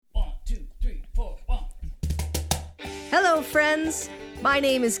Hello, friends. My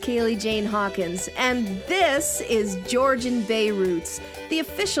name is Kaylee Jane Hawkins, and this is Georgian Bay Roots, the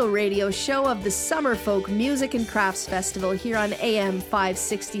official radio show of the Summer Folk Music and Crafts Festival here on AM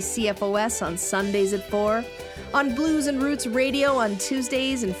 560 CFOS on Sundays at 4, on Blues and Roots Radio on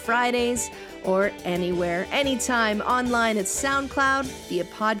Tuesdays and Fridays, or anywhere, anytime, online at SoundCloud, via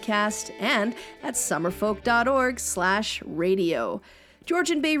podcast, and at summerfolk.org/radio.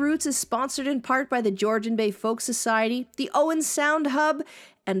 Georgian Bay Roots is sponsored in part by the Georgian Bay Folk Society, the Owen Sound Hub,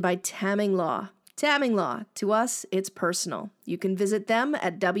 and by Tamming Law. Tamming Law, to us, it's personal. You can visit them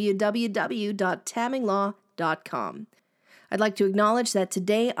at www.tamminglaw.com. I'd like to acknowledge that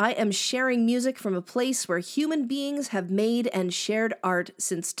today I am sharing music from a place where human beings have made and shared art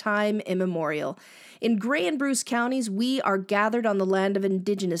since time immemorial. In Grey and Bruce counties, we are gathered on the land of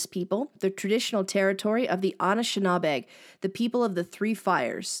Indigenous people, the traditional territory of the Anishinaabe, the people of the Three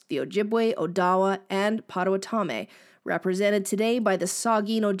Fires, the Ojibwe, Odawa, and Potawatomi, represented today by the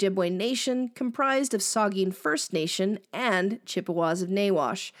Saugeen Ojibwe Nation, comprised of Saugeen First Nation and Chippewas of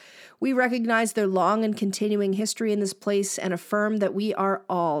Nawash. We recognize their long and continuing history in this place and affirm that we are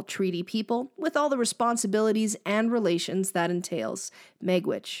all treaty people with all the responsibilities and relations that entails.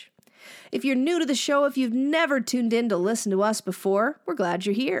 Megwich. If you're new to the show, if you've never tuned in to listen to us before, we're glad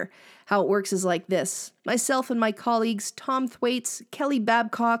you're here. How it works is like this. Myself and my colleagues Tom Thwaites, Kelly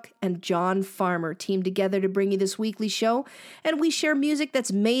Babcock, and John Farmer team together to bring you this weekly show, and we share music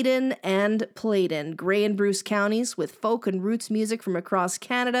that's made in and played in Grey and Bruce counties with folk and roots music from across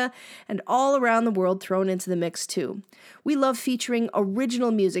Canada and all around the world thrown into the mix too. We love featuring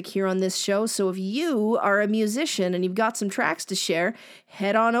original music here on this show, so if you are a musician and you've got some tracks to share,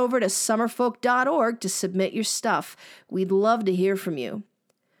 head on over to summerfolk.org to submit your stuff. We'd love to hear from you.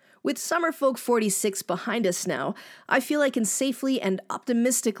 With Summerfolk 46 behind us now, I feel I can safely and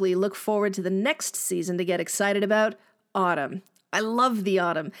optimistically look forward to the next season to get excited about, autumn. I love the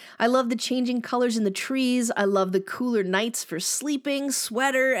autumn. I love the changing colors in the trees. I love the cooler nights for sleeping,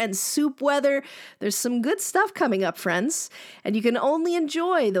 sweater, and soup weather. There's some good stuff coming up, friends, and you can only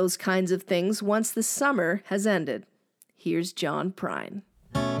enjoy those kinds of things once the summer has ended. Here's John Prine.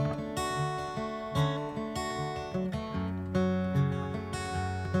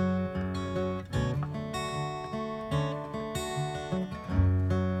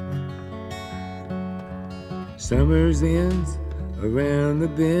 Summer's ends around the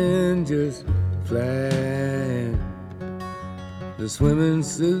bend just flying. The swimming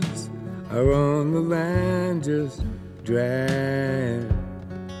suits are on the line just drying.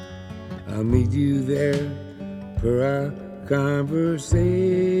 I'll meet you there for our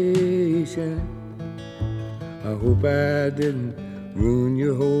conversation. I hope I didn't ruin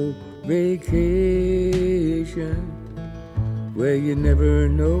your whole vacation. Well, you never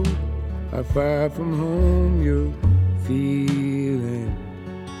know how far from home you're feeling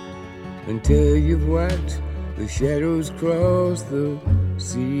until you've watched the shadows cross the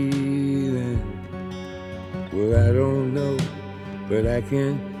ceiling. Well, I don't know, but I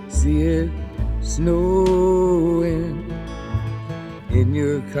can see it snowing. In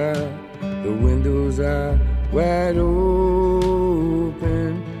your car, the windows are wide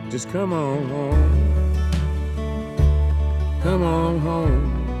open. Just come on home. Come on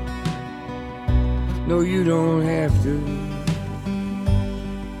home. No, you don't have to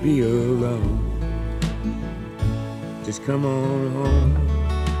be alone. Just come on home.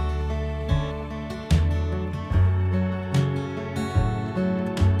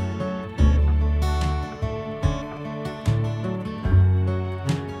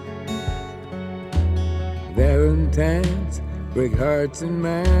 Valentines break hearts and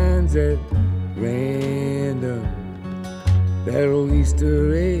minds at random. That old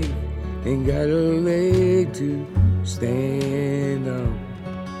Easter egg ain't got a leg to stand on.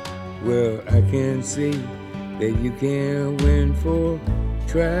 Well, I can see that you can't win for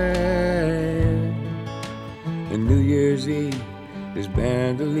trying. And New Year's Eve is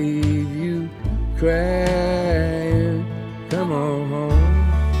bound to leave you crying. Come on home.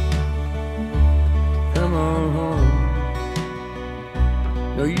 Come on home.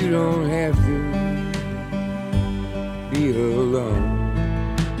 No, you don't have to be alone.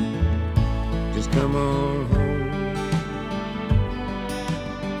 Just come on home.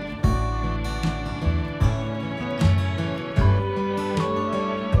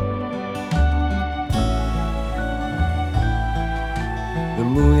 The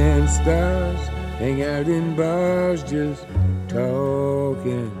moon and stars hang out in bars just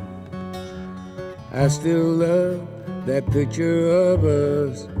talking. I still love that picture of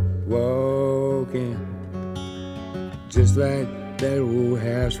us walking, just like that old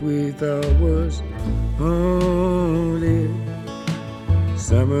house we thought was haunted.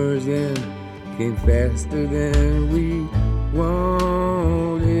 Summers then came faster than we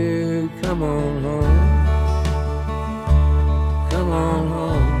wanted. Come on home, come on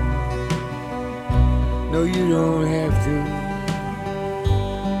home. No, you don't have to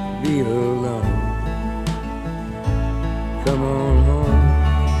be alone. Come on home,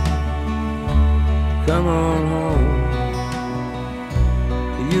 come on home.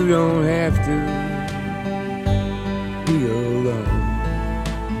 You don't have to be alone.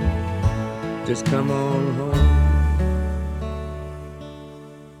 Just come on home.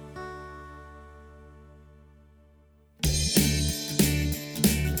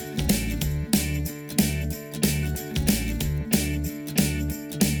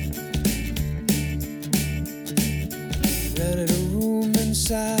 Rented a room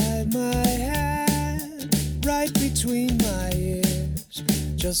inside my head, right between my ears,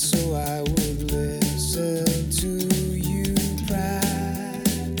 just so I would listen to you practicing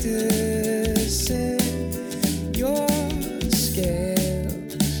your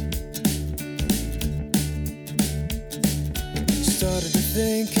scales. Started to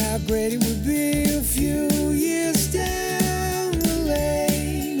think how great it would be a few years down the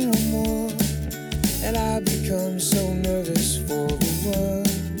lane or more, and I become so nervous for the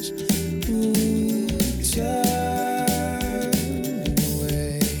ones who turn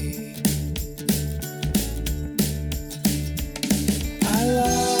away. I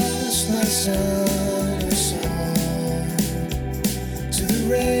lost my summer song to the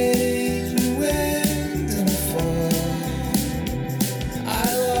rain, the wind, and the fall. I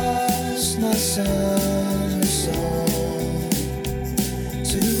lost my summer song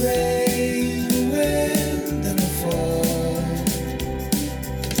to the rain, the wind, and the fall.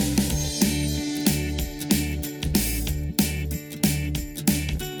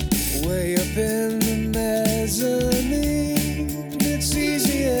 Way up in the mezzanine, it's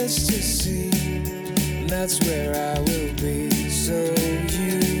easiest to see, and that's where I will be, so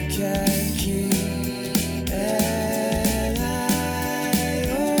you can keep an eye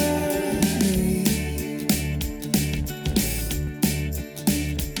on me.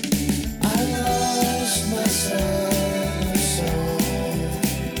 I lost my summer song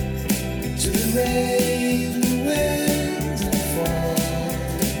to the rain, the wind, and the fall.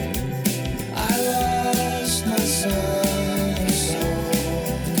 I lost my summer song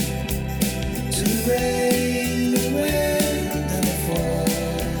to the rain, the wind,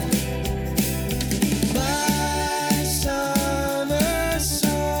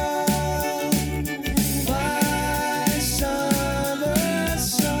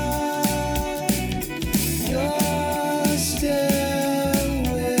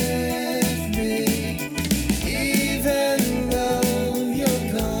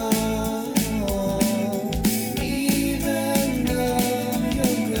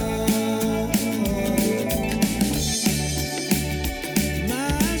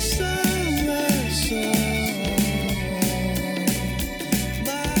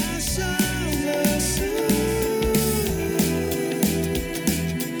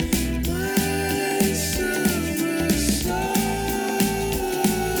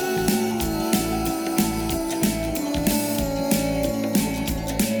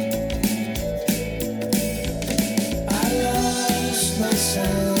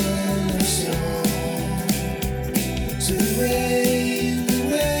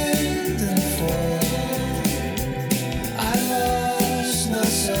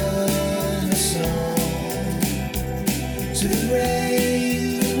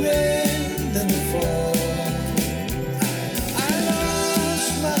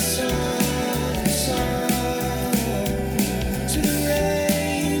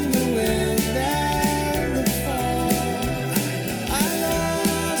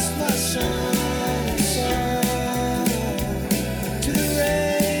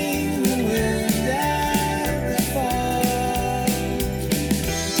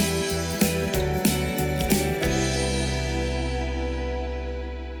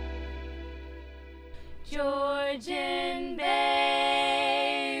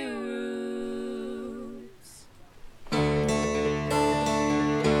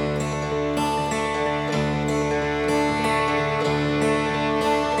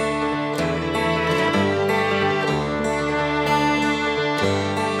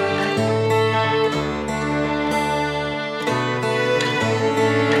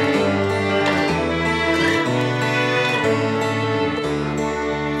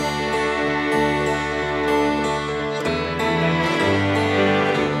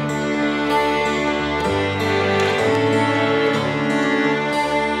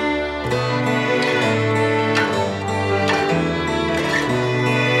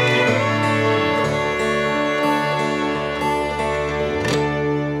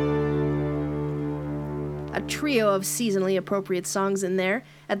 trio of seasonally appropriate songs in there.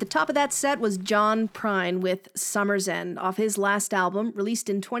 At the top of that set was John Prine with Summer's End off his last album, released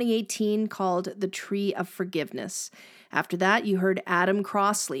in 2018, called The Tree of Forgiveness. After that, you heard Adam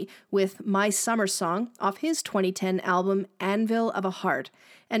Crossley with My Summer Song off his 2010 album Anvil of a Heart.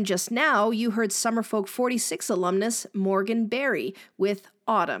 And just now, you heard Summerfolk 46 alumnus Morgan Berry with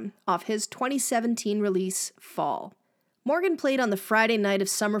Autumn off his 2017 release Fall. Morgan played on the Friday night of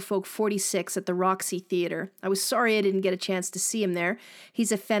Summerfolk 46 at the Roxy Theatre. I was sorry I didn't get a chance to see him there.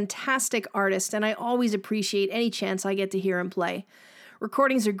 He's a fantastic artist, and I always appreciate any chance I get to hear him play.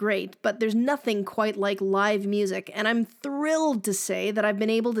 Recordings are great, but there's nothing quite like live music, and I'm thrilled to say that I've been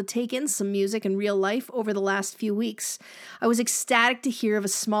able to take in some music in real life over the last few weeks. I was ecstatic to hear of a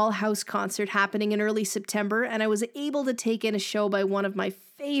small house concert happening in early September, and I was able to take in a show by one of my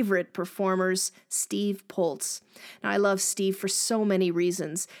favorite performers, Steve Poltz. Now, I love Steve for so many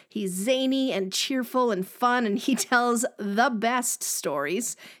reasons. He's zany and cheerful and fun, and he tells the best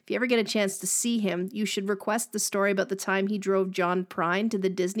stories. If you ever get a chance to see him, you should request the story about the time he drove John Prine to the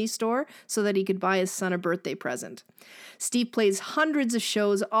Disney store so that he could buy his son a birthday present. Steve plays hundreds of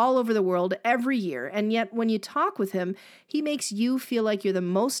shows all over the world every year, and yet when you talk with him, he makes you feel like you're the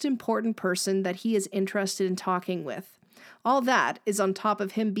most important person that he is interested in talking with. All that is on top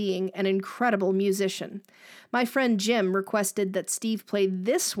of him being an incredible musician. My friend Jim requested that Steve play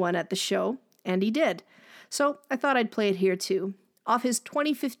this one at the show, and he did. So I thought I'd play it here too. Off his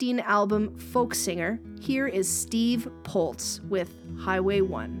 2015 album Folk Singer, here is Steve Poltz with Highway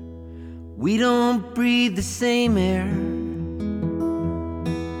 1. We don't breathe the same air,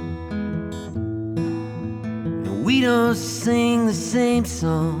 and we don't sing the same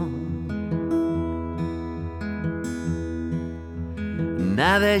song.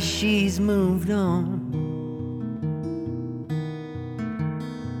 Now that she's moved on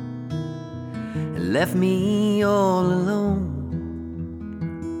and left me all alone,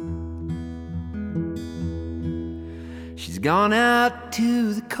 she's gone out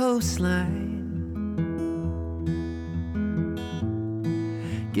to the coastline,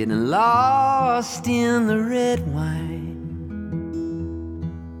 getting lost in the red wine.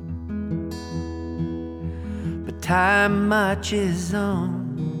 Time marches on,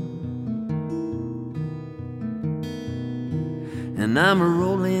 and I'm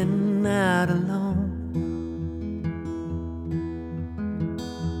rolling out alone.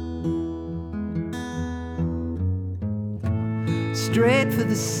 Straight for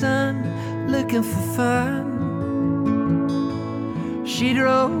the sun, looking for fun. She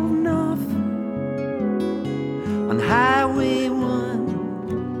drove north on Highway 1.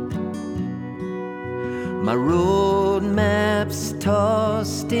 My road maps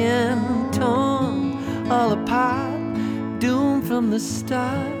tossed and torn, all apart, doomed from the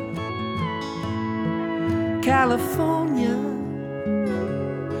start. California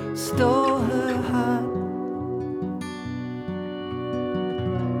stole her heart.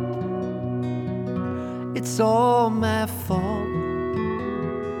 It's all my fault.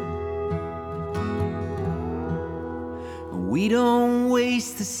 We don't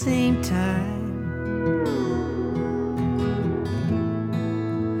waste the same time,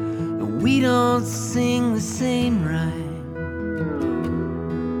 we don't sing the same rhyme,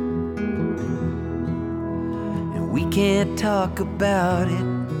 and we can't talk about it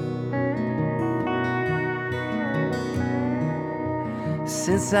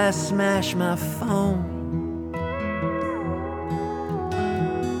since I smashed my phone.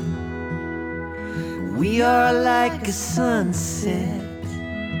 We are like a sunset,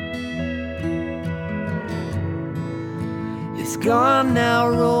 it's gone now,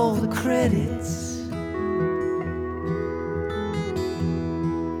 roll the credits.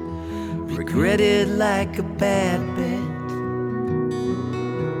 Regretted like a bad bet,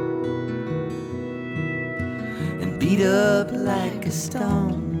 and beat up like a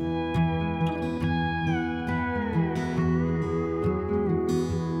stone.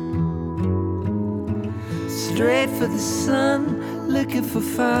 Straight for the sun, looking for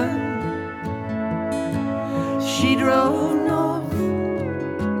fun. She drove north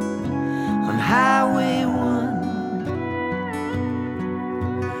on Highway 1.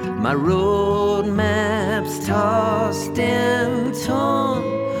 My road maps tossed and torn,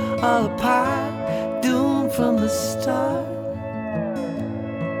 all apart, doomed from the start.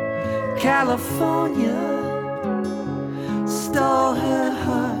 California stole her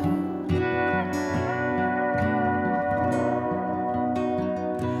heart.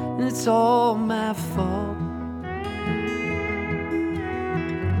 It's all my fault.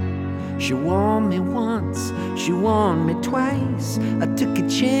 She warned me once, she warned me twice. I took a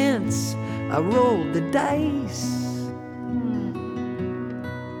chance, I rolled the dice.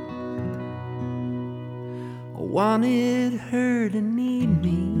 wanted her to need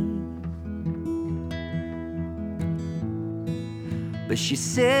me, but she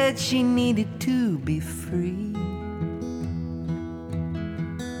said she needed to be free.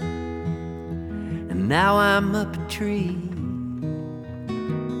 And now I'm up a tree,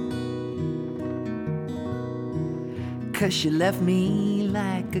 'cause she left me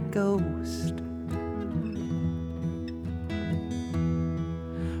like a ghost.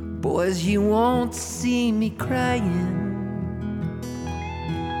 Boys, you won't see me crying,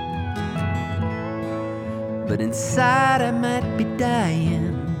 but inside I might be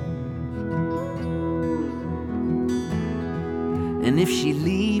dying. And if she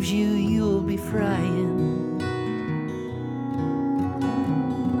leaves you, you'll be frying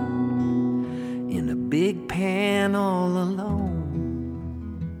in a big pan all alone.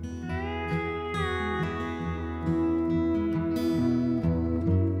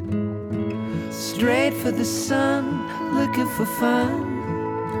 Straight for the sun, looking for fun.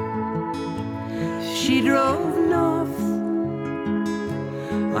 She drove north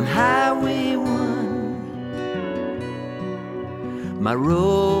on Highway 1. My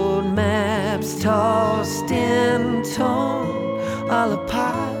road maps tossed and torn, all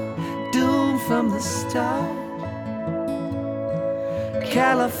apart, doomed from the start.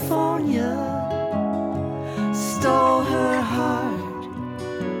 California stole her heart.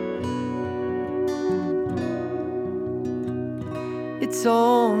 It's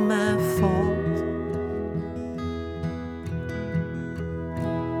all my fault.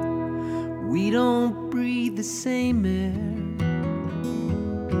 We don't breathe the same air,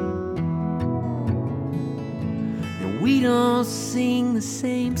 and we don't sing the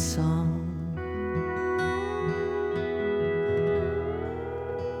same song.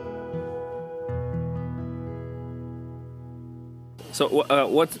 So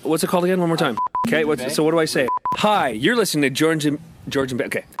what's it called again? One more time. Okay. So what do I say? Hi, you're listening to George and Bay.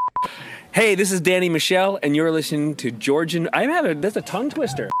 Okay. Hey, this is Danny Michelle, and you're listening to George and... That's a tongue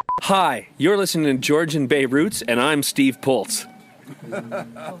twister. Hi, you're listening to George and Bay Roots, and I'm Steve Pultz.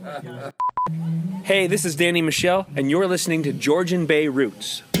 Hey, this is Danny Michelle, and you're listening to George and Bay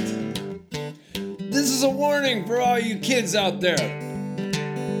Roots. This is a warning for all you kids out there.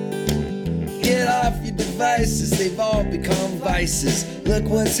 Get off your devices, they've all become vices. Look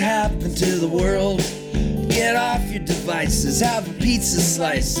what's happened to the world. Get off your devices, have a pizza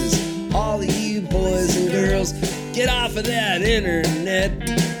slices. All of you boys and girls, get off of that internet.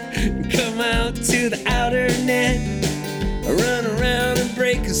 Come out to the outer net. Run around and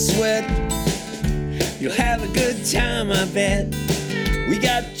break a sweat. You'll have a good time, I bet. We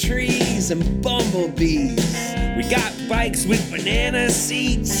got trees and bumblebees. We got bikes with banana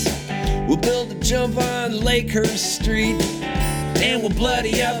seats. We'll build a jump on Lakehurst Street, and we'll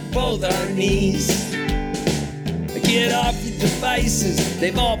bloody up both our knees. Get off your devices,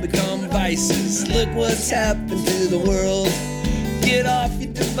 they've all become vices. Look what's happened to the world. Get off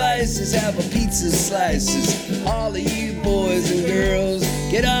your devices, have a pizza slices. All of you boys and girls,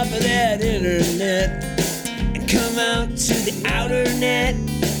 get off of that internet and come out to the outer net.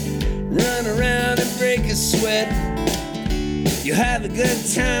 Run around and break a sweat. You'll have a good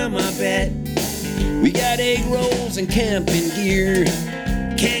time, I bet. We got egg rolls and camping gear,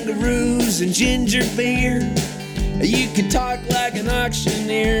 kangaroos and ginger beer. You can talk like an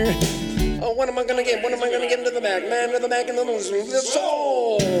auctioneer. Oh, what am I gonna get? What am I gonna get into the back? Man, to the back and the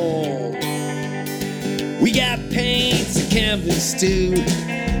soul. We got paints and canvas too.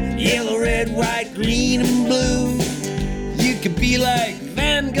 Yellow, red, white, green, and blue. You could be like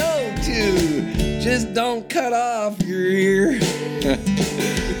Van Gogh too. Just don't cut off your ear.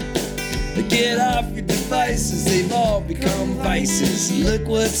 Get off your devices, they've all become vices. Look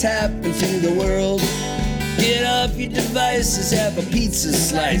what's happened to the world. Get off your devices, have a pizza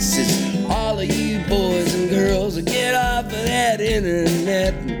slices. All of you boys and girls, get off of that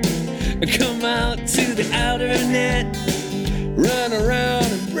internet. Come out to the outer net. Run around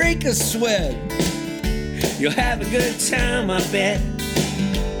and break a sweat. You'll have a good time, I bet.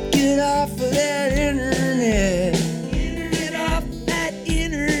 Get off of that internet. Get off that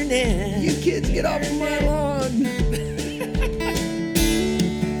internet. You kids, get off of my lawn.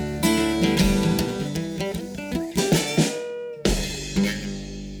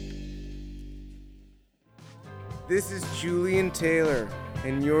 This is Julian Taylor,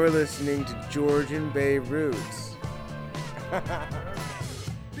 and you're listening to George and Bay Roots.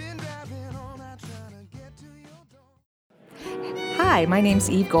 Hi, my name's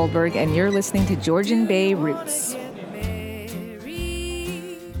Eve Goldberg, and you're listening to George and Bay Roots.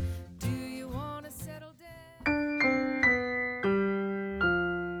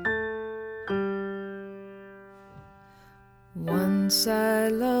 Once I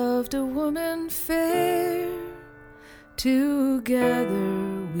loved a woman fair.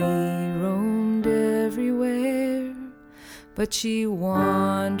 Together we roamed everywhere, but she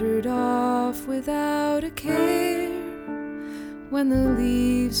wandered off without a care when the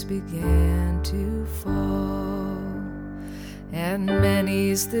leaves began to fall. And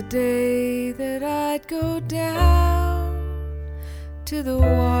many's the day that I'd go down to the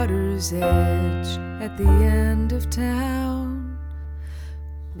water's edge at the end of town,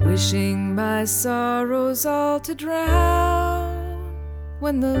 wishing my sorrows all to drown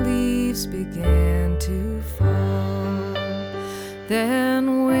when the leaves began to fall.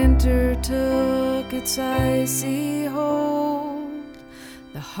 Then winter took its icy hold,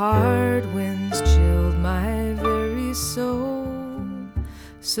 the hard winds chilled my very soul.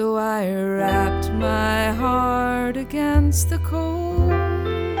 So I wrapped my heart against the cold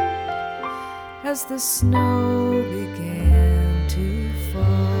as the snow began to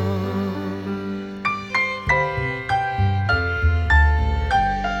fall.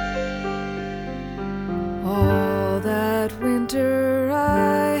 All that winter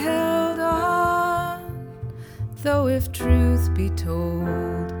I held on, though if truth be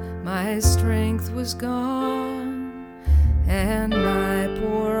told, my strength was gone, and my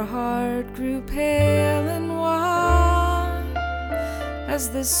poor heart grew pale and wan as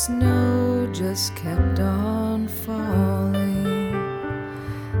the snow just kept on falling.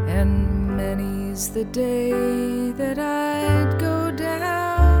 And many's the day that I'd go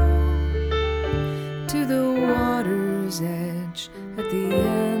down to the water's edge at the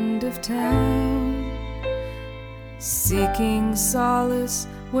end of town, seeking solace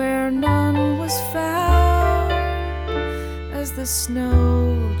where none was found, as the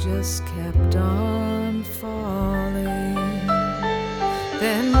snow just kept on falling.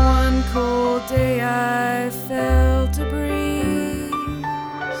 Then one cold day I felt a breeze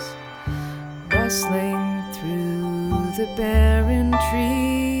rustling through the barren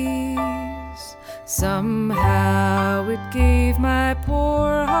trees. Somehow it gave my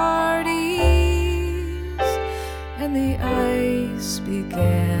poor heart ease, and the ice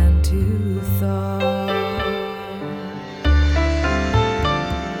began to thaw.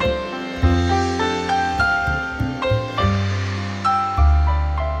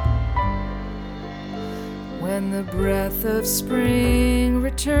 When the breath of spring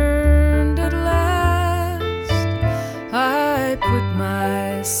returned at last, I put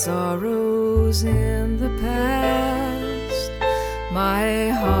my sorrows in the past. My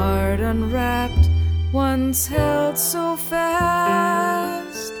heart unwrapped, once held so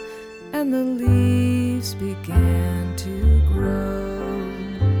fast, and the leaves began to grow.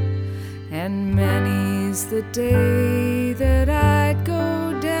 And many's the day that I'd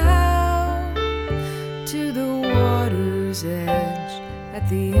go down to the water's edge at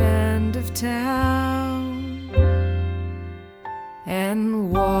the end of town,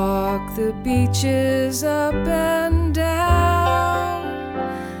 and walk the beaches up and down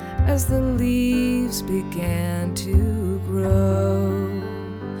as the leaves began to grow.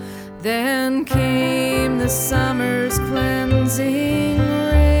 Then came the summer's cleansing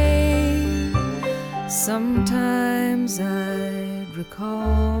rain. Sometimes I'd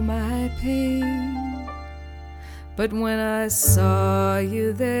recall my pain, but when I saw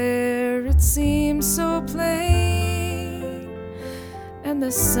you there, it seemed so plain, and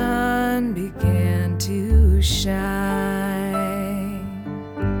the sun began to shine.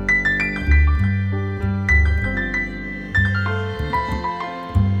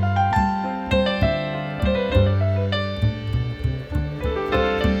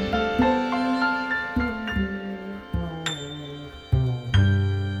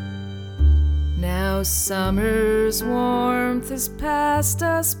 Now summer's warmth has passed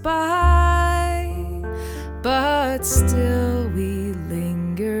us by, but still we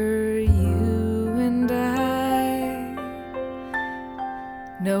linger, you and I.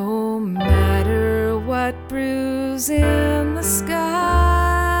 No matter what brews in the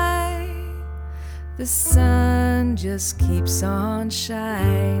sky, the sun just keeps on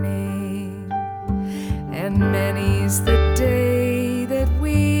shining. And many's the day that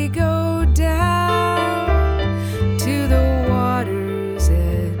we go down to the water's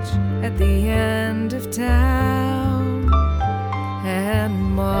edge at the end of town, and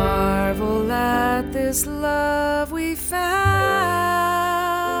marvel at this love we found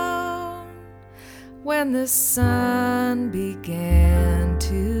when the sun began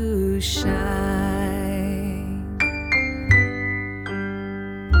to shine.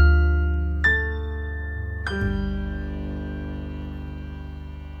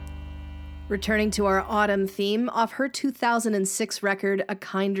 Returning to our autumn theme, off her 2006 record, A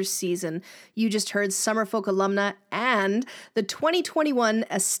Kinder Season, you just heard Summerfolk alumna and the 2021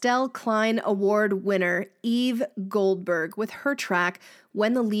 Estelle Klein Award winner, Eve Goldberg, with her track,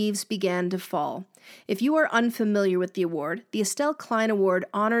 When the Leaves Began to Fall. If you are unfamiliar with the award, the Estelle Klein Award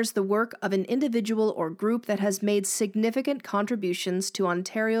honors the work of an individual or group that has made significant contributions to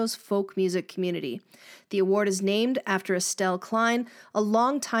Ontario's folk music community. The award is named after Estelle Klein, a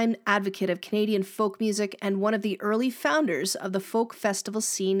longtime advocate of Canadian folk music and one of the early founders of the folk festival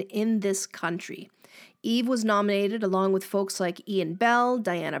scene in this country. Eve was nominated along with folks like Ian Bell,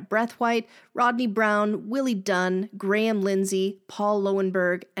 Diana Braithwaite, Rodney Brown, Willie Dunn, Graham Lindsay, Paul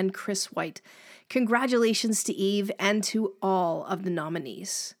Lowenberg, and Chris White. Congratulations to Eve and to all of the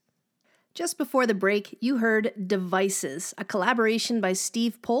nominees. Just before the break, you heard Devices, a collaboration by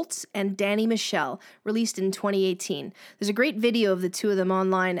Steve Poltz and Danny Michel, released in 2018. There's a great video of the two of them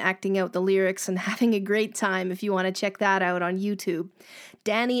online acting out the lyrics and having a great time if you want to check that out on YouTube.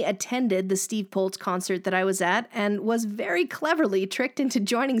 Danny attended the Steve Poltz concert that I was at and was very cleverly tricked into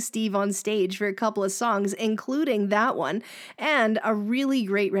joining Steve on stage for a couple of songs, including that one, and a really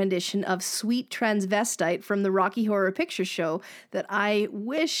great rendition of Sweet Transvestite from the Rocky Horror Picture Show that I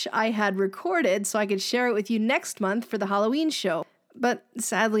wish I had recorded so I could share it with you next month for the Halloween show. But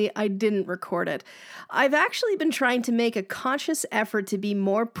sadly, I didn't record it. I've actually been trying to make a conscious effort to be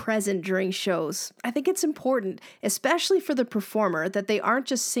more present during shows. I think it's important, especially for the performer, that they aren't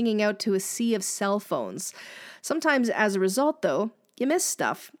just singing out to a sea of cell phones. Sometimes, as a result, though, you miss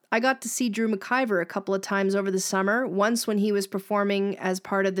stuff. I got to see Drew McIver a couple of times over the summer, once when he was performing as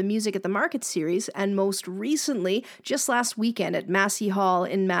part of the Music at the Market series, and most recently, just last weekend at Massey Hall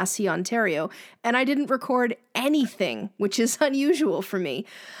in Massey, Ontario, and I didn't record anything, which is unusual for me.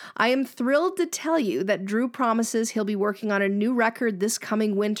 I am thrilled to tell you that Drew promises he'll be working on a new record this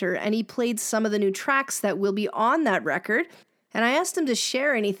coming winter, and he played some of the new tracks that will be on that record. And I asked him to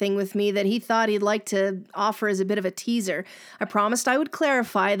share anything with me that he thought he'd like to offer as a bit of a teaser. I promised I would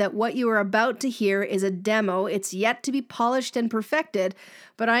clarify that what you are about to hear is a demo. It's yet to be polished and perfected,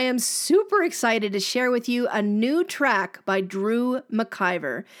 but I am super excited to share with you a new track by Drew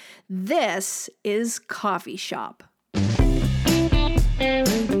McIver. This is Coffee Shop.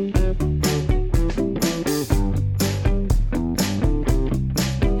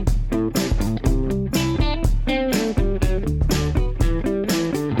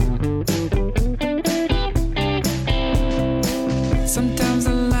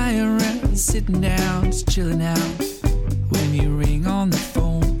 Sitting down, just chilling out when you ring on the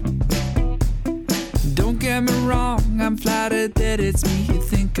phone. Don't get me wrong, I'm flattered that it's me you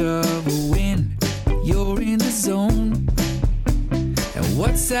think of when you're in the zone. And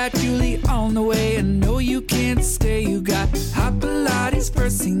what's that, Julie, on the way? I know you can't stay. You got hot Pilates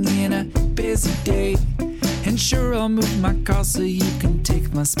first thing in a busy day. And sure, I'll move my car so you can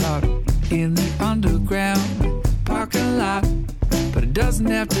take my spot in the underground parking lot. But it doesn't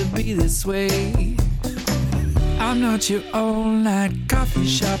have to be this way. I'm not your all-night coffee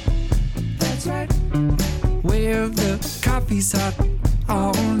shop. That's right. Where the coffee's hot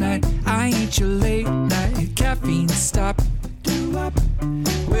all night. I ain't your late-night caffeine stop.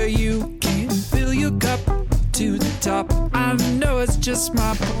 Where you can fill your cup to the top. I know it's just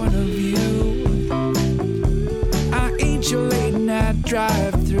my point of view. I ain't your late-night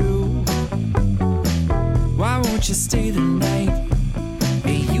drive-through. Why won't you stay the night?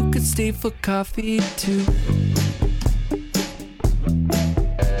 Hey, you could stay for coffee too.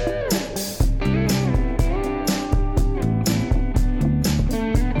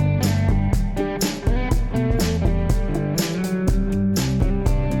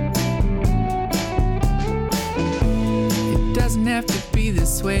 It doesn't have to be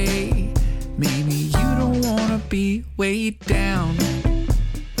this way. Maybe you don't wanna be weighed down.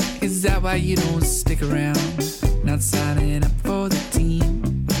 Is that why you don't stick around? Not signing up for the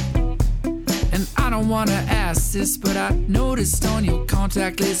team. And I don't wanna ask this, but I noticed on your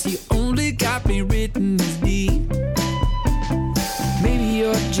contact list you only got me written as D. Maybe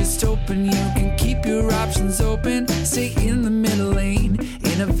you're just open, you can keep your options open. Stay in the middle lane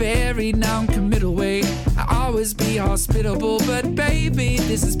in a very non-committal way. I always be hospitable, but baby,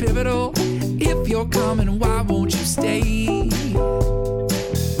 this is pivotal. If you're coming, why won't you stay?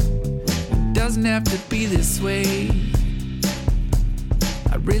 Doesn't have to be this way.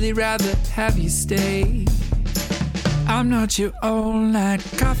 I'd really rather have you stay. I'm not your all-night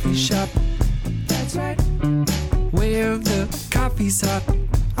coffee shop. That's right. Where the coffee's hot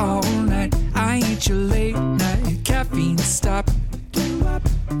all night. I ain't your late-night caffeine stop.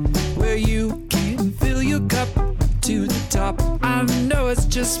 Where you can fill your cup to the top. I I know it's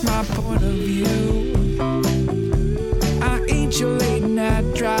just my point of view. I ain't your late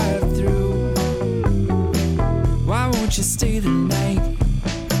night drive-through. Why won't you stay the night?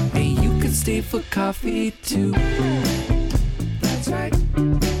 Hey, you can stay for coffee too. That's right.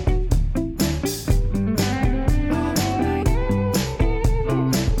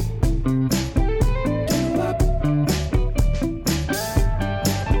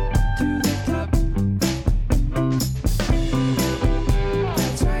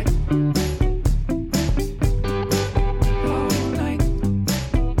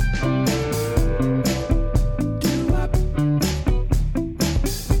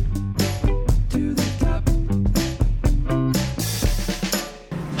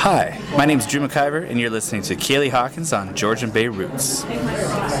 Hi, my name is Drew McIver, and you're listening to Kaylee Hawkins on Georgian Bay Roots.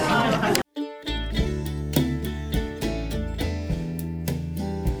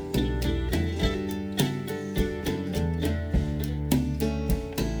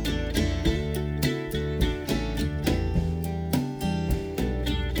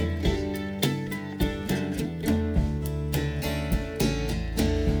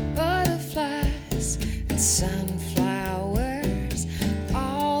 Butterflies and sunflowers,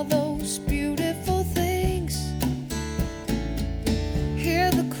 all those beautiful things.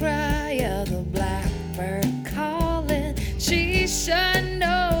 Hear the cry of the blackbird calling. She sure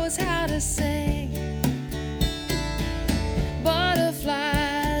knows how to sing.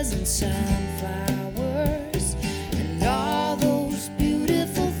 Butterflies and sunflowers and all those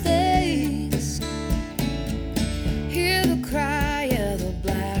beautiful things. Hear the cry of the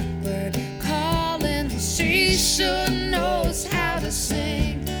blackbird calling. She sure knows how to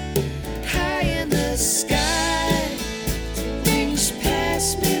sing. High in the sky, things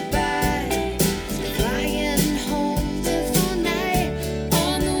pass me by, flying home for night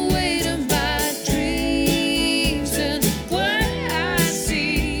on the way to my dreams. And what I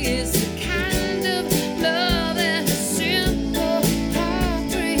see is the kind of love that a simple heart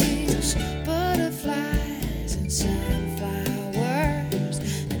brings. Butterflies and sunflowers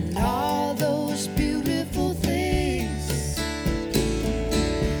and all those beautiful things.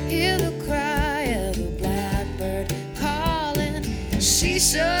 Hear the cry of the blackbird calling. She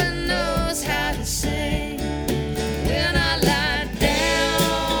sure knows how to sing. When I lie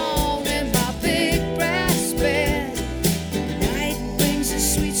down in my big brass bed, night brings a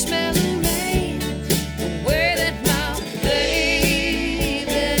sweet smell of rain. The way that my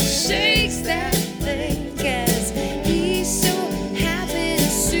baby shakes that thing, 'cause he's so happy to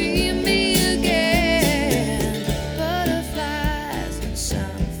see me again. Butterflies and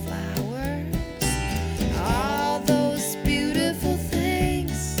sunflowers, all those beautiful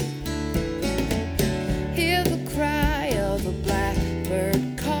things. Hear the cry of the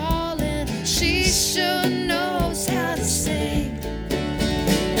blackbird calling. She sure knows how to sing.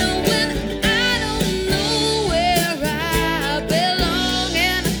 And when I don't know where I belong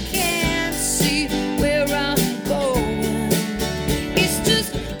and I can't see where I'm going, it's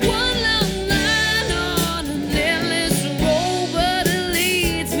just one long line on an endless road, but it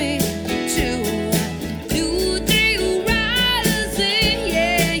leads me to a new day rising.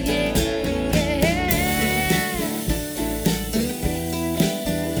 Yeah, yeah, yeah.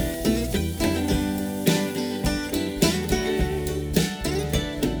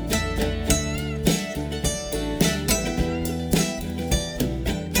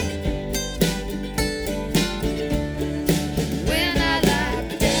 When I lie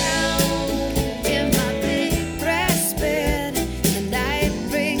down in my big brass bed, the night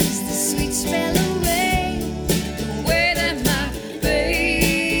brings the sweet smell of rain. The way that my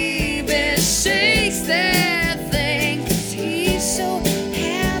baby shakes that thing, 'cause he's so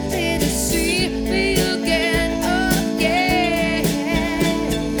happy to see me again, again.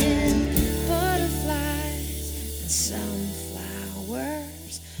 Butterflies and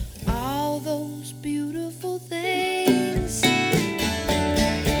sunflowers, all those beautiful things.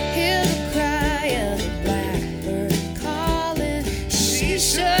 Hear the cry of the blackbird calling. She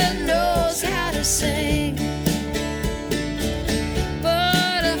sure knows how to sing.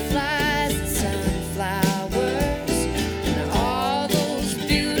 Butterflies and sunflowers and all those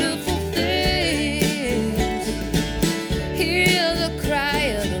beautiful things. Hear the cry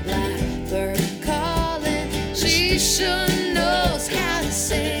of the blackbird calling. She sure knows how to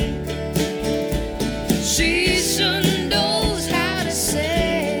sing. She sure knows how to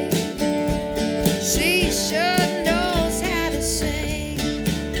sing. She sure knows how to sing.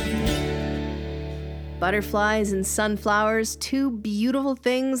 Butterflies and sunflowers, two beautiful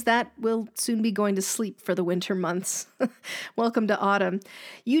things that will soon be going to sleep for the winter months. Welcome to autumn.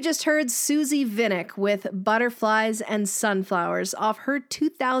 You just heard Susie Vinnick with Butterflies and Sunflowers off her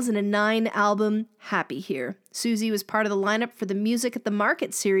 2009 album, Happy Here. Susie was part of the lineup for the Music at the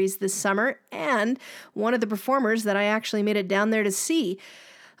Market series this summer and one of the performers that I actually made it down there to see.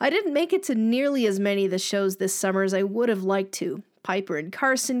 I didn't make it to nearly as many of the shows this summer as I would have liked to. Piper and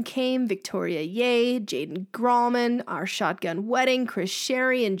Carson came, Victoria Ye, Jaden Grallman, Our Shotgun Wedding, Chris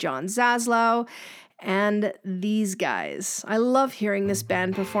Sherry and John Zaslow, and these guys. I love hearing this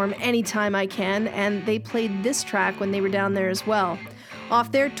band perform anytime I can, and they played this track when they were down there as well.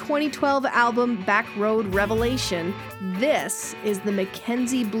 Off their 2012 album Back Road Revelation, this is the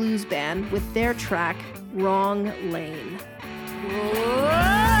Mackenzie Blues Band with their track Wrong Lane. Whoa,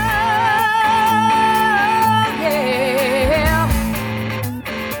 yeah.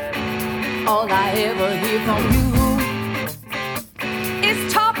 All I ever hear from you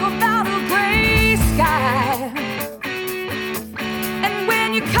is talk about a gray sky. And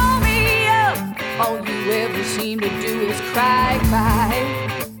when you call me up, all you ever seem to do is cry, cry.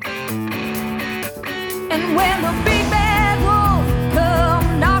 And when the big bad wolf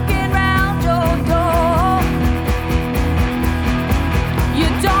come knocking round your door, you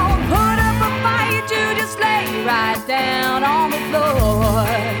don't put up a fight, you just lay right down on the floor.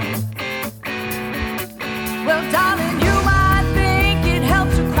 Well, darling, you might think it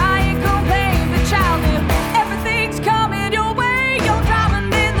helps to cry and complain, but child, if everything's coming your way, you're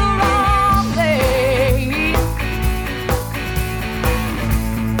driving in the wrong lane.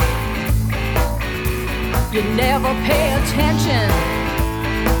 You never pay attention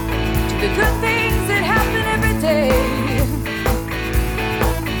to the good things that happen every day.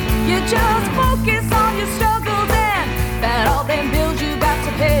 You just focus on your struggles and that all them bills you got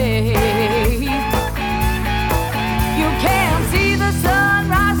to pay. You can't see the sun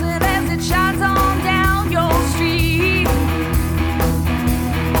rising as it shines on down your street.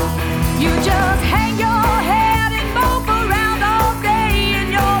 You just hang your head and mope around all day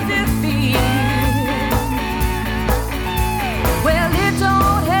in your defeat. Well, it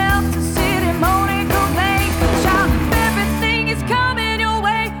don't help to sit and moan and complain, 'cause child, if everything is coming your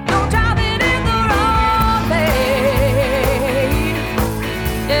way, you're driving in the wrong lane.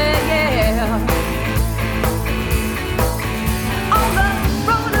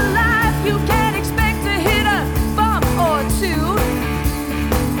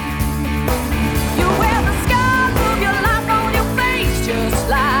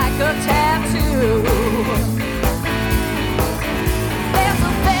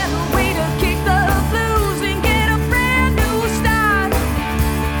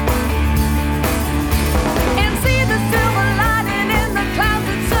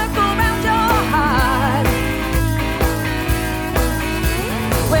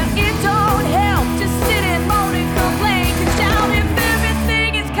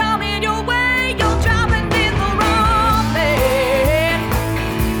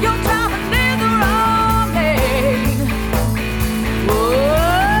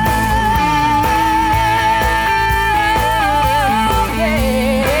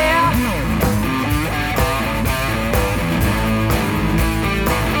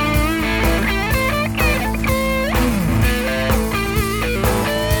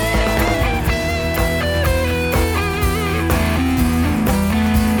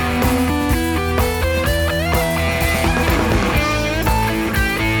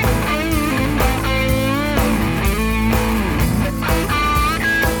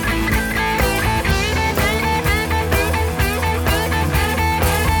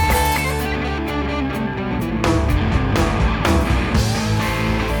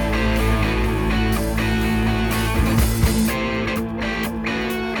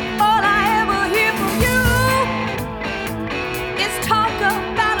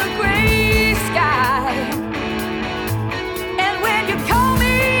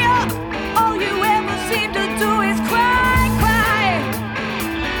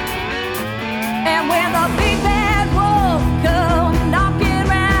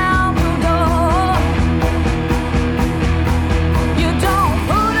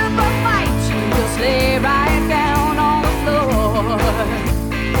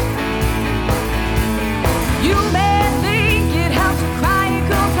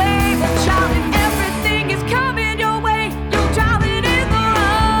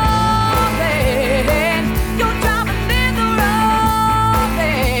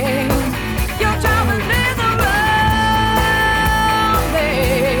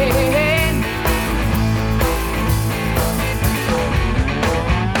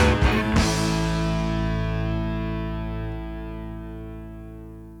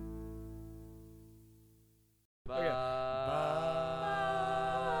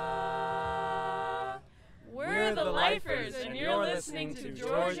 listening to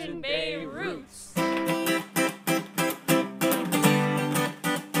Georgian Bay Roots.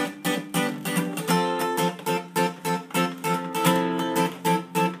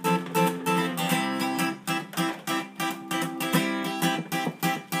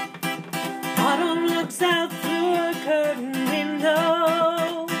 Autumn looks out through a curtain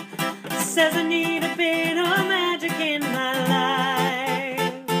window, says I need a bit of magic in my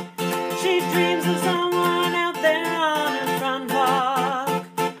life. She dreams of someone out there on her front walk,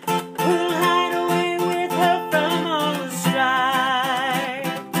 who'll hide away with her from all the strife.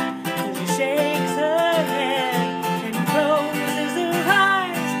 And she shakes her head and closes her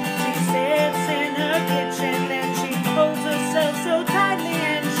eyes. She sits in her kitchen, then she holds herself so tightly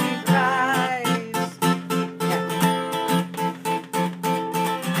and she cries.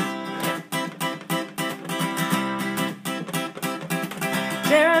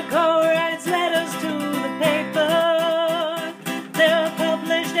 Jericho writes letters to the paper. They're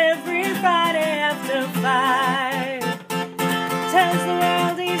published every Friday after 5. Tells the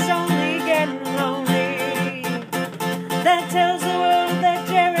world he's only getting lonely. That tells the world that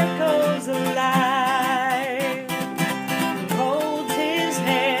Jericho's alive. He holds his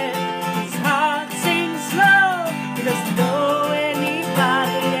head, his heart sings slow. He doesn't know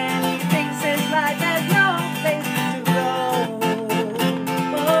anybody and he thinks his life has no place to go.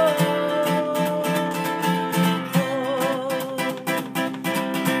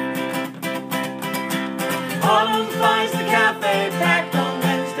 Autumn finds the cafe packed on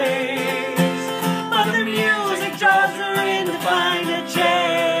Wednesdays, but the music draws her in to find a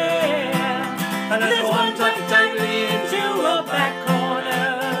chair. And there's one tucked tightly into a back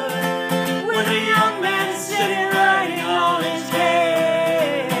corner, with a young man sitting writing all his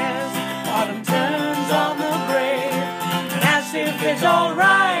cares. Autumn turns on the brave and asks if it's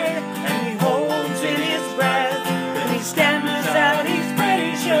alright, and he holds in his breath, and he stammers out he's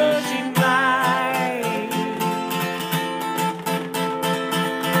pretty sure she might.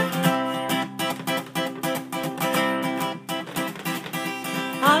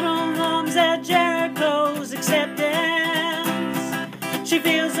 Autumn hums at Jericho's acceptance. She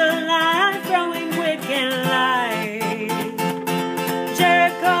feels alive, growing quick and light.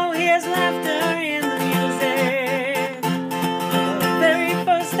 Jericho hears laughter in the music, the very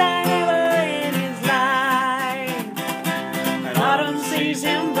first time ever in his life. And Autumn sees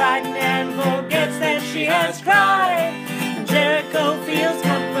him brighten and forgets that she has cried. And Jericho feels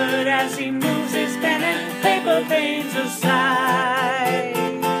comfort as he moves his pen and paper veins aside.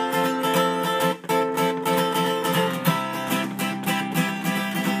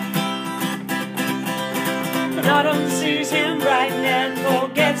 But Autumn sees him brighten and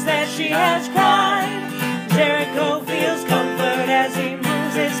forgets that she has cried. Jericho feels comfort as he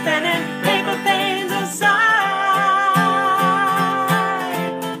moves his pen and paper veins aside.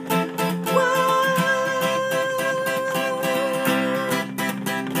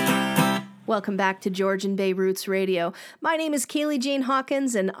 Welcome back to Georgian Bay Roots Radio. My name is Kaylee Jane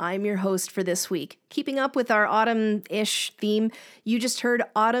Hawkins, and I'm your host for this week. Keeping up with our autumn-ish theme, you just heard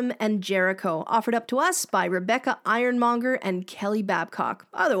Autumn and Jericho, offered up to us by Rebecca Ironmonger and Kelly Babcock,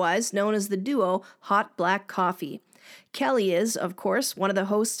 otherwise known as the duo Hot Black Coffee. Kelly is, of course, one of the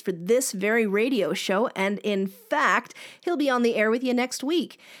hosts for this very radio show, and in fact, he'll be on the air with you next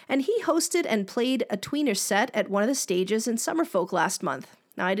week. And he hosted and played a tweener set at one of the stages in Summerfolk last month.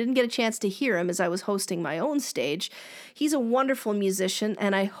 Now, I didn't get a chance to hear him as I was hosting my own stage. He's a wonderful musician,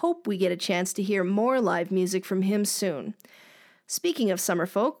 and I hope we get a chance to hear more live music from him soon. Speaking of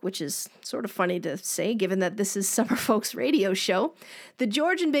Summerfolk, which is sort of funny to say given that this is Summerfolk's radio show, the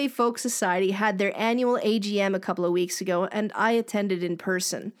Georgian Bay Folk Society had their annual AGM a couple of weeks ago, and I attended in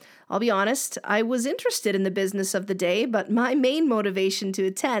person. I'll be honest, I was interested in the business of the day, but my main motivation to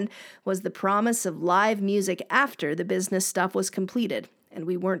attend was the promise of live music after the business stuff was completed. And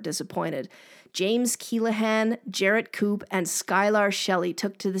we weren't disappointed. James Keelahan, Jarrett Coop, and Skylar Shelley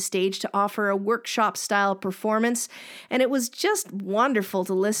took to the stage to offer a workshop-style performance, and it was just wonderful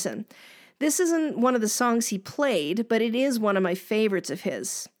to listen. This isn't one of the songs he played, but it is one of my favorites of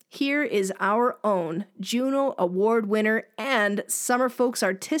his. Here is our own Juno Award winner and Summerfolk's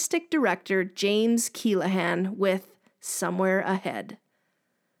artistic director, James Keelahan, with Somewhere Ahead.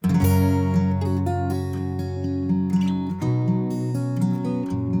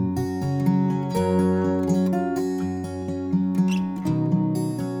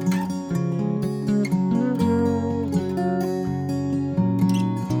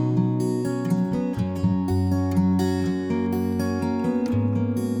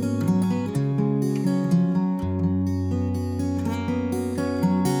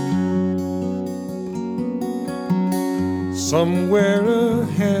 Somewhere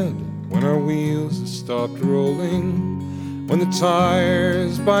ahead, when our wheels have stopped rolling, when the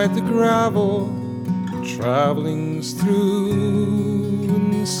tires bite the gravel, traveling's through.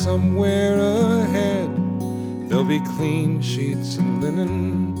 And somewhere ahead, there'll be clean sheets and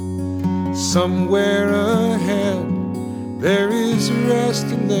linen. Somewhere ahead, there is rest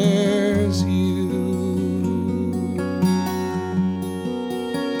and there's you.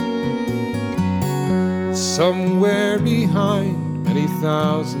 Somewhere behind, many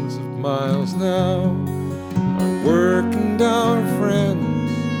thousands of miles now, our work and our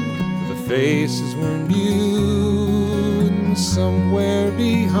friends, for the faces were new. And somewhere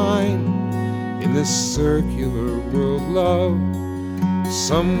behind, in this circular world, love,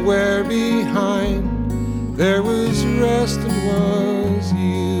 somewhere behind, there was rest and was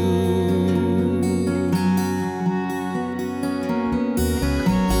you.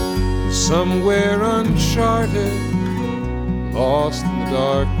 Somewhere uncharted, lost in the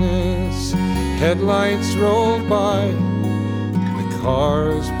darkness, headlights roll by, the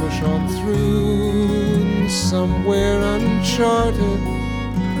cars push on through. And somewhere uncharted,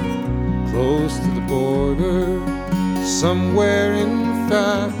 close to the border, somewhere in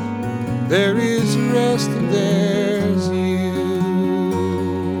fact, there is rest and there's you.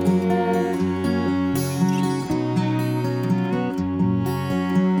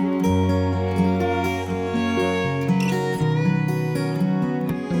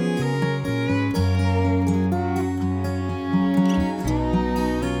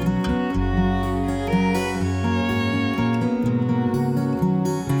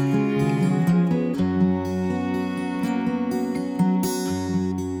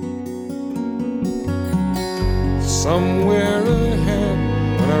 Somewhere ahead,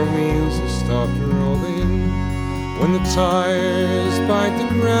 when our wheels have stopped rolling, when the tires bite the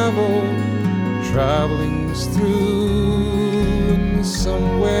gravel, traveling's through. And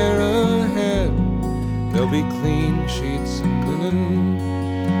somewhere ahead, there'll be clean sheets and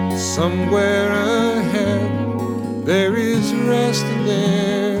linen. Somewhere ahead, there is rest and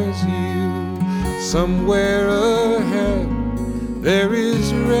there's you. Somewhere ahead, there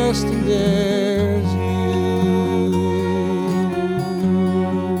is rest and there's you.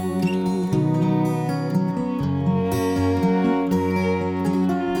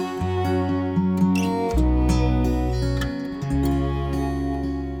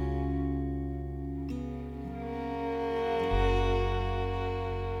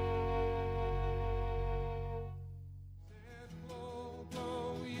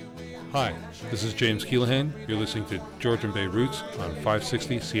 Hi, this is James Keelahan. You're listening to Georgian Bay Roots on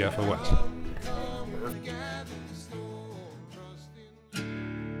 560 CFOS.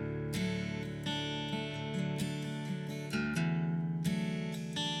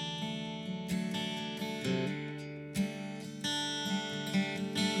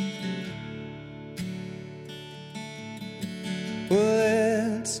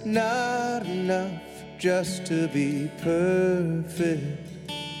 Well, it's not enough just to be perfect.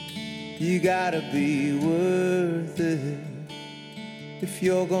 You gotta be worth it if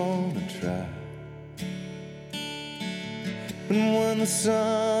you're gonna try. And when the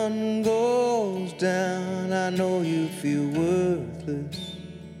sun goes down, I know you feel worthless,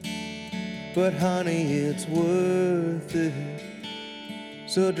 but honey, it's worth it.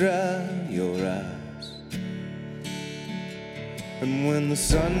 So dry your eyes. And when the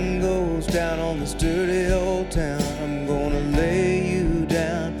sun goes down on this dirty old town, I'm gonna lay you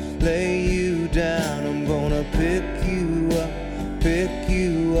down, lay you down. I'm gonna pick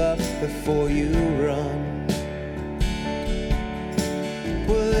you up before you run.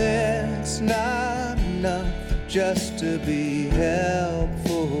 Well, it's not enough just to be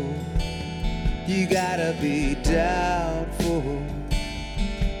helpful. You gotta be doubtful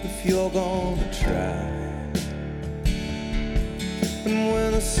if you're gonna try. And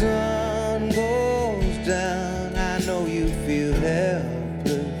when the sun goes down, I know you feel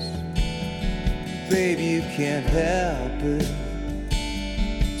helpless. Baby, you can't help it.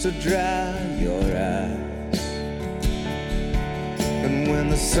 So dry your eyes. And when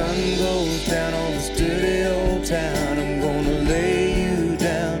the sun goes down on this dirty old town, I'm gonna lay you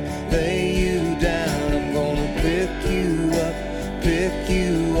down, lay you down. I'm gonna pick you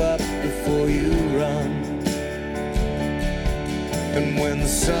up before you run. And when the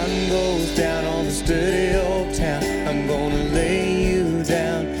sun goes down on this dirty old town, I'm gonna lay you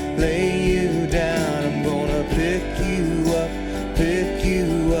down, lay you down. I'm gonna pick you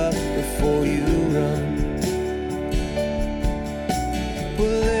up before you run.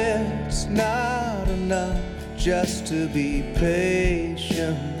 Well, it's not enough just to be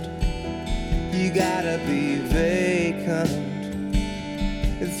patient. You gotta be vacant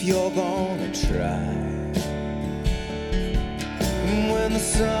if you're gonna try. And when the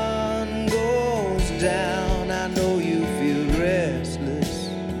sun goes down, I know you feel restless.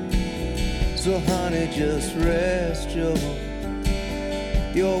 So honey, just rest your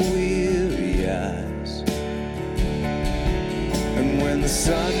weary eyes. And when the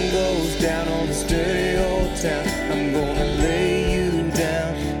sun goes down on the sturdy old town, I'm gonna lay you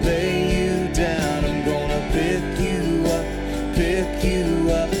down, I'm gonna pick you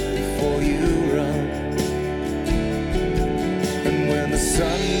up before you run. And when the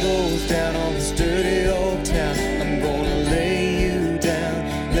sun goes down on the sturdy old town, I'm gonna lay you down,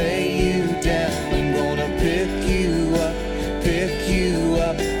 I'm gonna pick you up,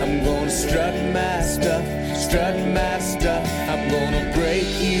 I'm gonna strut my stuff, I'm gonna break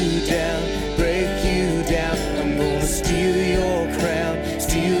you down, I'm gonna steal your crown,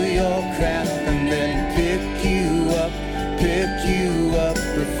 and then pick you up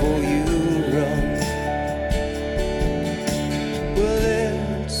before you run.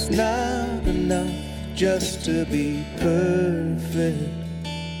 Well, it's not enough just to be perfect.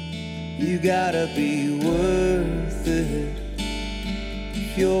 You gotta be worth it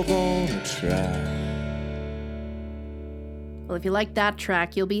if you're gonna try. Well, if you like that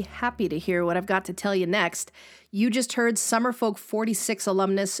track, you'll be happy to hear what I've got to tell you next. You just heard Summerfolk 46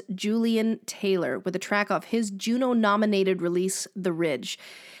 alumnus Julian Taylor with a track off his Juno-nominated release, The Ridge.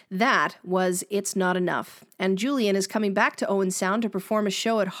 That was It's Not Enough. And Julian is coming back to Owen Sound to perform a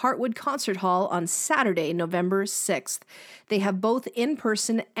show at Heartwood Concert Hall on Saturday, November 6th. They have both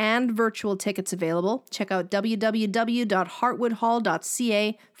in-person and virtual tickets available. Check out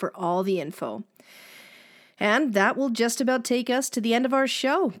www.heartwoodhall.ca for all the info. And that will just about take us to the end of our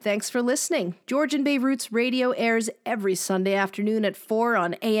show. Thanks for listening. Georgian Bay Roots Radio airs every Sunday afternoon at 4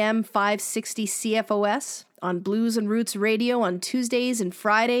 on AM 560 CFOS, on Blues and Roots Radio on Tuesdays and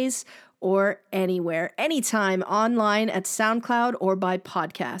Fridays, or anywhere, anytime online at SoundCloud or by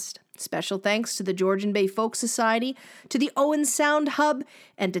podcast. Special thanks to the Georgian Bay Folk Society, to the Owen Sound Hub,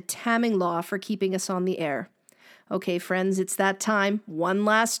 and to Tamming Law for keeping us on the air. Okay, friends, it's that time. One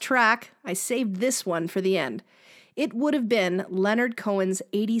last track. I saved this one for the end. It would have been Leonard Cohen's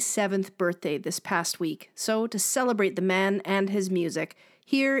 87th birthday this past week. So to celebrate the man and his music,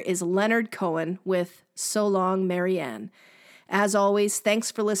 here is Leonard Cohen with So Long, Marianne. As always, thanks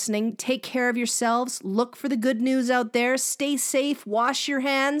for listening. Take care of yourselves. Look for the good news out there. Stay safe. Wash your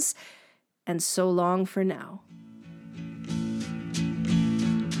hands. And so long for now.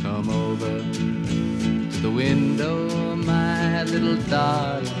 Come over the window, my little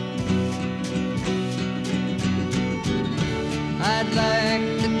darling. I'd like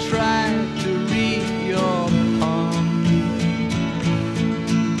to try to read your palm.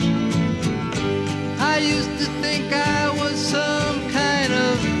 I used to think I was some kind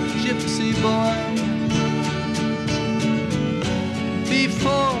of gypsy boy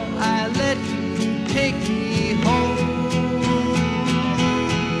before I let you take me home.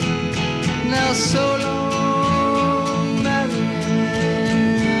 Now so long,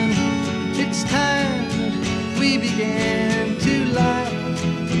 it's time we began to laugh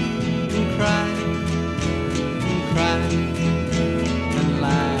and cry and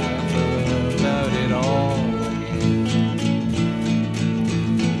laugh about it all again.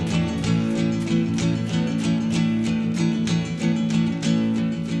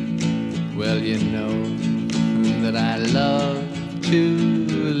 Well, you know that I love to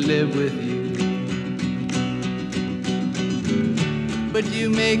live with you, but you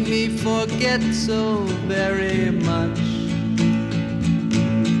make me forget so very much.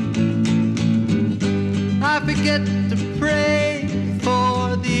 I forget to pray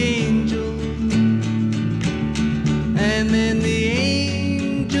for the angels, and then the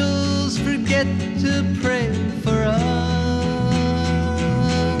angels forget to pray for us.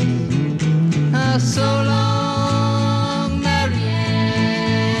 So long, Marianne,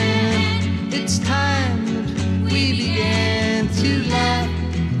 it's time that we began to laugh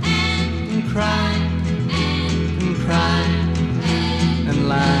and cry and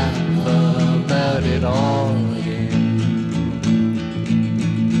laugh about it all again.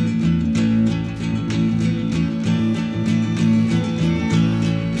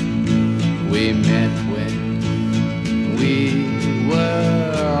 We met when we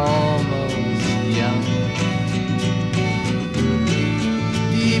were almost young,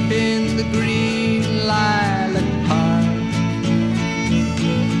 deep in the green lilac park.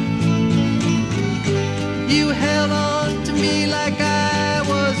 You held on to me like I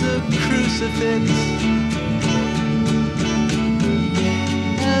was a crucifix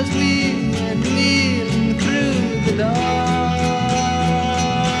as we went kneeling through the dark.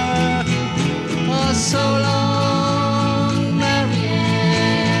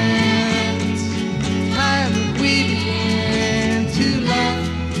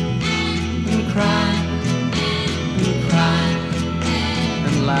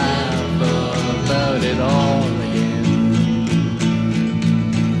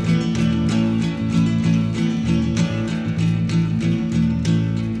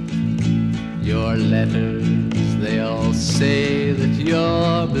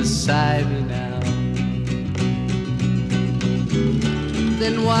 beside me now.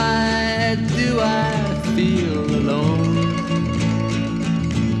 Then why do I feel alone?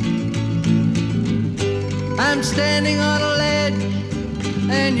 I'm standing on a ledge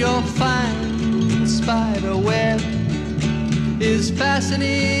and your fine spider web is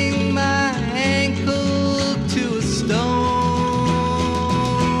fastening my ankle to a stone.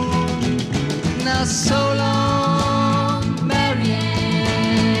 Now so long, Marianne,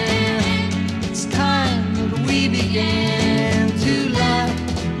 it's time that we began to laugh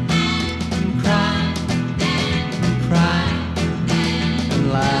and cry and cry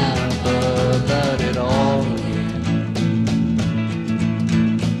and laugh about it all.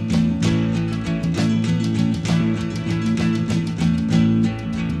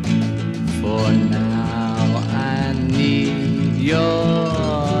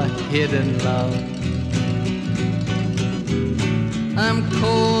 Your hidden love. I'm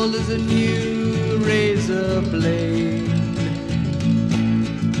cold as a new razor blade.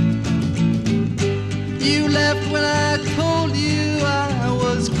 You left when I told you I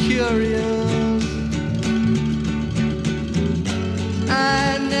was curious.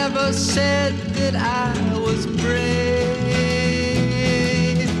 I never said that I was brave.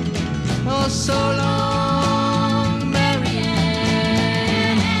 Oh, so long.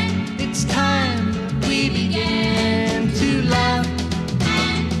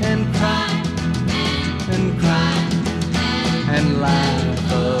 And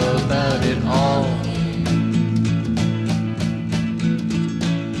laugh about it all.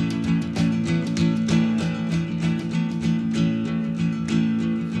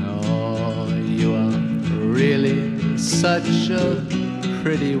 Oh, you are really such a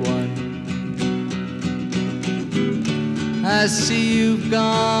pretty one. I see you've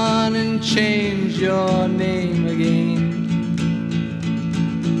gone and changed your name again.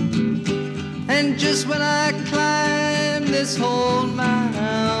 And just when I climb this whole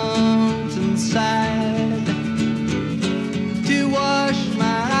mountainside to wash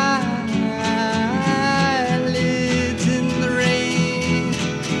my eyelids in the rain,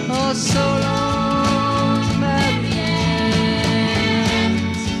 oh, so long, Marianne,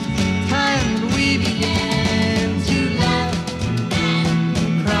 time that we began to laugh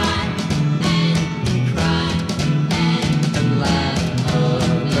and cry and cry and laugh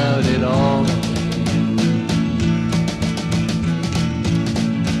about it all.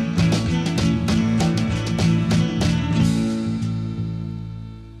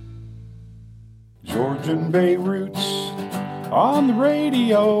 Georgian Bay Roots on the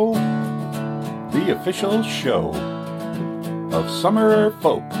radio, the official show of Summer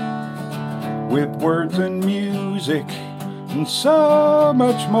Folk, with words and music and so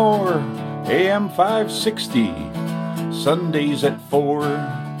much more. AM 560, Sundays at 4,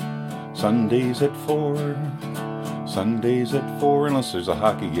 Sundays at 4, Sundays at 4, unless there's a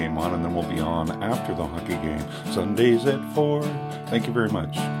hockey game on, and then we'll be on after the hockey game. Sundays at 4. Thank you very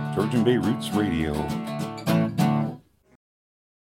much. Georgian Bay Roots Radio.